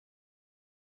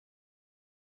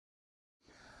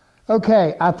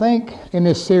Okay, I think in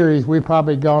this series we've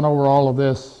probably gone over all of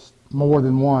this more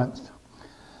than once,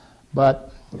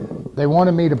 but they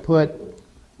wanted me to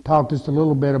talk just a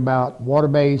little bit about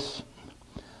water-based,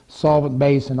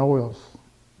 solvent-based, and oils.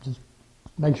 Just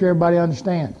make sure everybody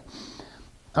understands.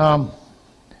 I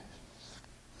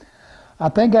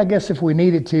guess if we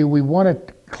needed to, we want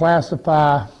to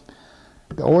classify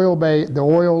the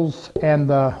oils and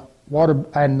the water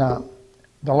and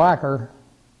the lacquer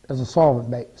as a solvent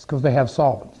base because they have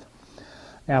solvents.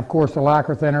 Now, of course, the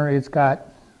lacquer thinner, it's got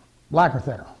lacquer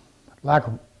thinner.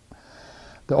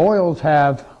 The oils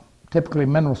have typically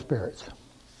mineral spirits.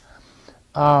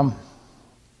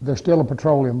 They're still a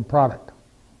petroleum product.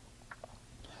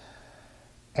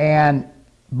 And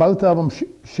both of them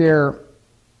share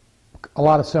a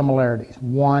lot of similarities.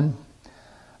 One,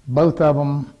 both of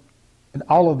them, and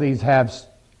all of these have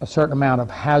a certain amount of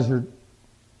hazard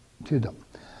to them.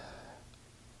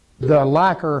 The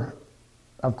lacquer,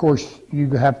 of course, you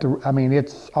have to,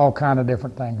 it's all kind of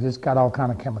different things. It's got all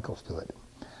kind of chemicals to it.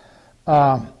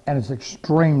 And it's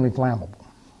extremely flammable.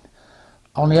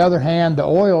 On the other hand, the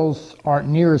oils aren't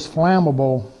near as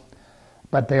flammable,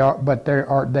 but they're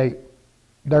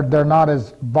not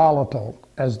as volatile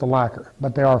as the lacquer,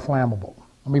 but they are flammable.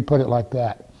 Let me put it like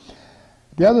that.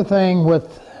 The other thing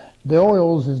with the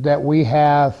oils is that we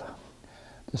have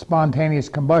the spontaneous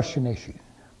combustion issue.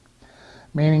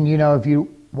 Meaning, if you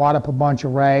wad up a bunch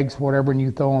of rags, whatever, and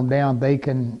you throw them down, they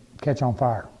can catch on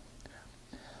fire.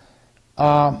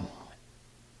 The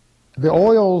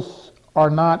oils are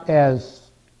not they're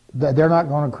not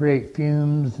going to create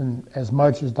fumes and as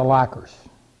much as the lacquers,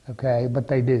 okay, but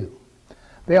they do.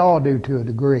 They all do to a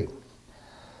degree.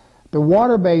 The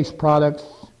water-based products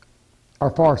are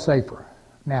far safer.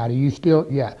 Now, you still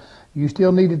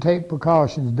need to take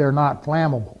precautions. They're not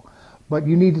flammable. But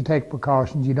you need to take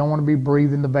precautions. You don't want to be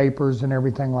breathing the vapors and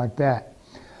everything like that.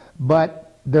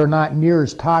 But they're not near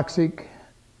as toxic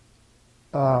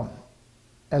as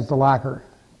the lacquer.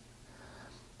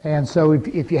 And so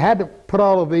if you had to put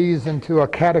all of these into a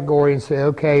category and say,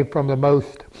 okay, from the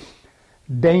most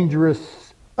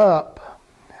dangerous up,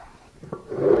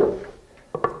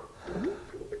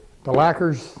 the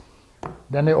lacquers,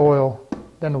 then the oil,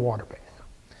 then the water-based.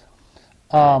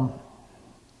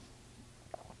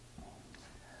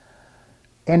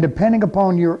 And depending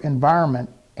upon your environment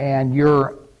and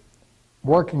your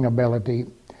working ability,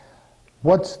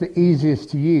 what's the easiest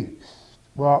to use?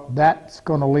 Well, that's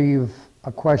going to leave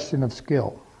a question of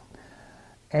skill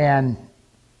and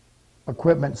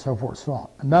equipment and so forth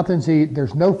and so on.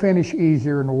 There's no finish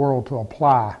easier in the world to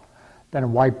apply than a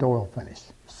wiped oil finish.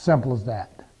 Simple as that.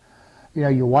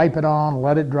 You wipe it on,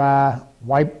 let it dry,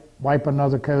 wipe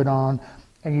another coat on,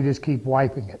 and you just keep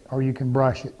wiping it, or you can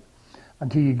brush it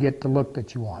until you get the look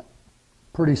that you want.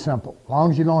 Pretty simple. As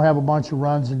long as you don't have a bunch of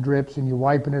runs and drips and you're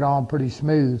wiping it on pretty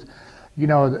smooth,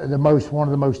 one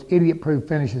of the most idiot-proof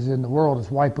finishes in the world is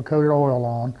wipe a coat of oil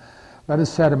on, let it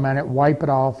set a minute, wipe it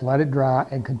off, let it dry,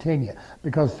 and continue.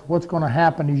 Because what's going to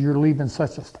happen is you're leaving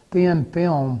such a thin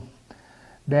film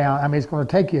down. It's going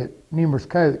to take you numerous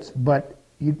coats, but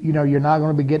you're not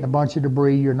going to be getting a bunch of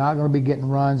debris. You're not going to be getting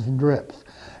runs and drips.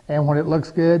 And when it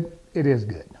looks good, it is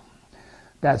good.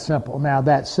 That's simple. Now,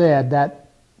 that said,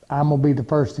 I'm going to be the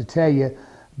first to tell you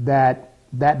that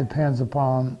depends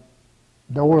upon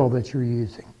the oil that you're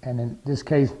using. And in this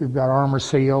case, we've got Armor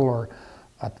Seal or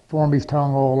a Formby's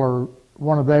Tongue Oil or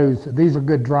one of those. These are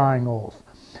good drying oils.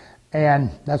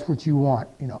 And that's what you want.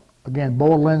 Again,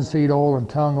 boiled linseed oil and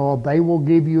tongue oil, they will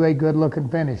give you a good looking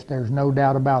finish. There's no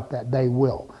doubt about that. They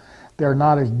will. They're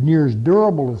not as near as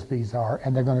durable as these are,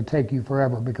 and they're going to take you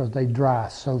forever because they dry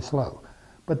so slow.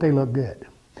 But they look good.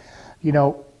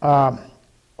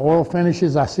 Oil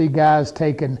finishes, I see guys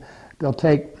they'll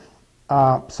take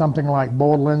something like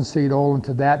boiled linseed oil,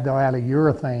 into that they'll add a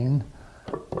urethane.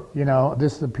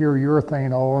 This is a pure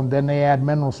urethane oil, and then they add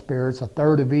mineral spirits, a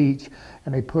third of each,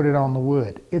 and they put it on the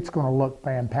wood. It's going to look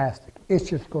fantastic. It's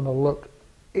going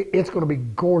to be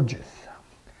gorgeous,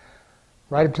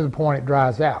 right up to the point it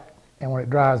dries out. And when it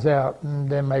dries out,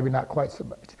 then maybe not quite so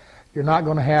much. You're not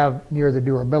going to have near the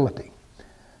durability.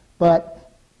 But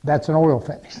that's an oil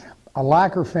finish. A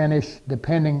lacquer finish,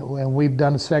 and we've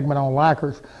done a segment on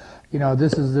lacquers,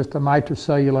 this is just a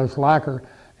nitrocellulose lacquer,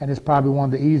 and it's probably one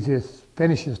of the easiest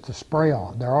finishes to spray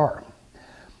on. There are.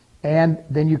 And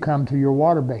then you come to your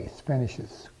water-based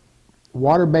finishes.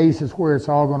 Water-based is where it's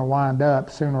all going to wind up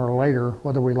sooner or later,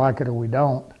 whether we like it or we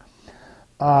don't.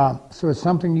 So it's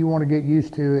something you want to get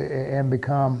used to and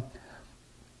become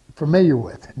familiar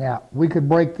with. Now, we could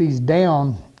break these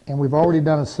down, and we've already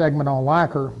done a segment on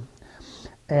lacquer,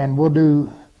 and we'll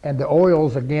do And the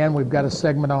oils, again, we've got a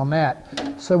segment on that.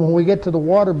 So when we get to the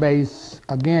water base,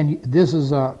 again, this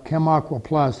is a Chem Aqua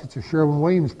Plus. It's a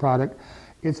Sherwin-Williams product.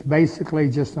 It's basically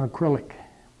just an acrylic.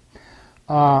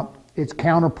 Its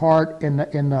counterpart in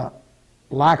the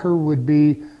lacquer would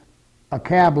be a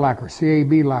CAB lacquer,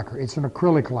 CAB lacquer. It's an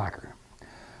acrylic lacquer.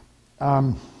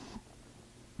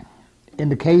 In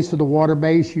the case of the water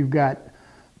base, you've got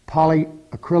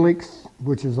polyacrylics,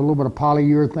 which is a little bit of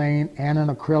polyurethane and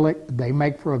an acrylic. They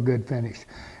make for a good finish.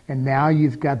 And now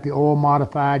you've got the oil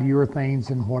modified urethanes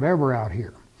and whatever out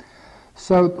here.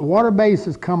 So the water base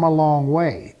has come a long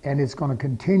way, and it's going to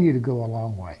continue to go a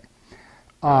long way.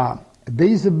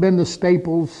 These have been the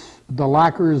staples. The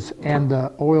lacquers and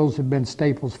the oils have been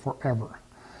staples forever.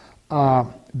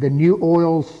 The new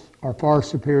oils are far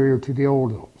superior to the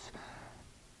old oils.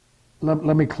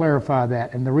 Let me clarify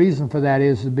that. And the reason for that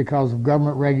is because of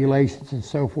government regulations and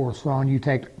so forth. So on, you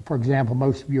take, for example,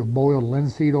 most of your boiled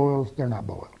linseed oils, they're not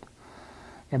boiled.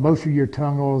 And most of your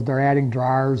tung oils, they're adding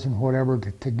dryers and whatever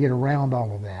to get around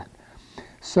all of that.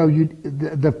 So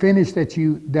the finish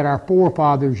that our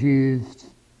forefathers used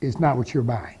is not what you're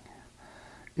buying.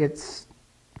 It's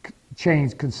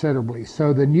changed considerably.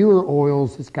 So the newer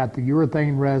oils, it's got the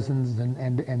urethane resins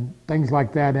and things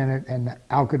like that in it, and the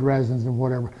alkyd resins and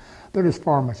whatever. They're just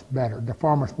far much better. They're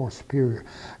far much more superior.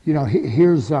 You know,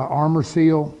 here's Armor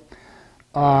Seal.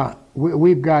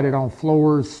 We've got it on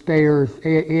floors, stairs.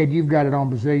 Ed, you've got it on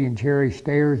Brazilian cherry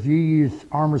stairs. You use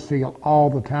Armor Seal all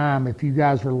the time if you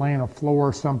guys are laying a floor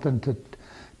or something to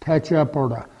touch up or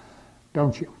to,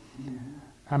 don't you?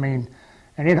 I mean,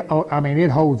 and it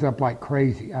holds up like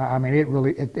crazy. I mean, it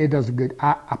really, it does a good.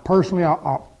 I personally,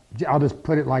 I'll just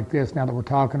put it like this now that we're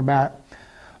talking about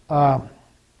it.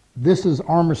 This is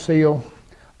Armor Seal.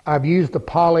 I've used the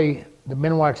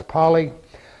Minwax Poly,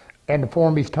 and the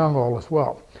Formby's tung oil as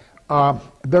well.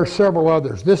 There's several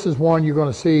others. This is one you're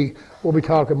going to see we'll be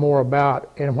talking more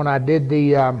about. And when I did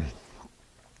the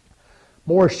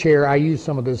Morris chair, I used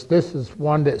some of this. This is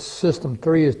one that System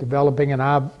 3 is developing, and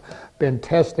I've been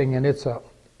testing, and it's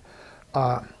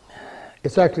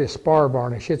actually a spar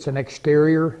varnish. It's an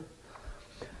exterior,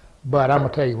 but I'm going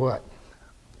to tell you what,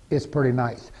 it's pretty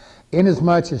nice. In as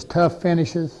much as tough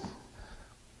finishes,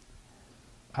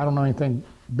 I don't know anything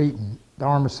beating the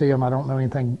Armor Seal. I don't know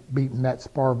anything beating that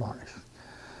spar varnish.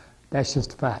 That's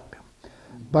just a fact.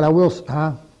 But I will,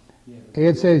 huh?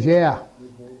 Ed says, yeah.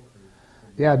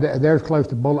 Yeah, they're close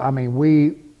to bullet. I mean,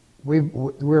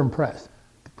 we're impressed.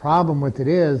 The problem with it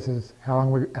is how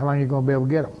long you're going to be able to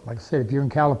get them. Like I said, if you're in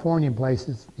California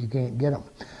places, you can't get them.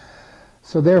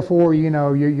 So therefore, you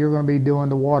know, you're going to be doing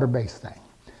the water-based thing.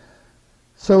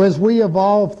 So as we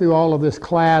evolve through all of this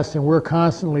class, and we're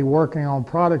constantly working on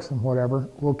products and whatever,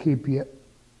 we'll keep you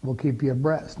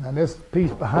abreast. Now this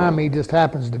piece behind me just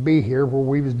happens to be here where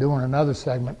we was doing another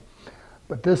segment,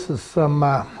 but this is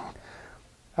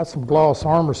that's some gloss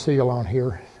Armor Seal on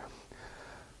here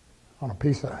on a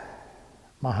piece of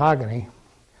mahogany,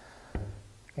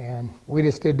 and we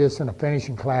just did this in a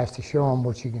finishing class to show them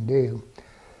what you can do.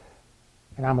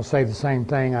 And I'm gonna say the same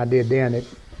thing I did then.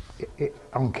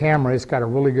 On camera, it's got a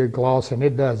really good gloss, and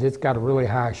it's got a really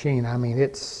high sheen. I mean,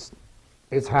 it's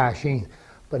high sheen,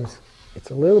 but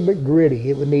it's a little bit gritty.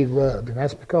 It would need rubbed, and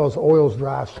that's because oils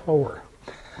dry slower.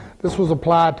 This was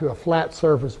applied to a flat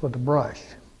surface with a brush.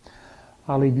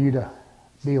 I'll leave you to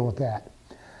deal with that.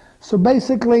 So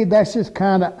basically, that's just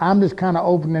I'm just kind of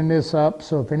opening this up,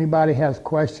 so if anybody has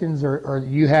questions or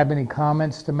you have any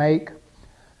comments to make,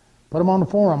 put them on the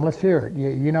forum. Let's hear it.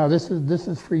 You know, this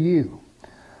is for you.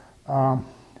 I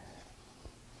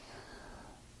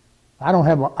don't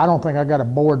think I got a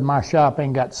board in my shop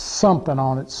ain't got something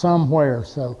on it somewhere,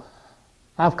 so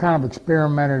I've kind of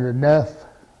experimented enough.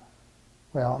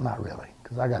 Well, not really,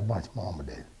 because I got a bunch more to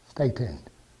do. Stay tuned.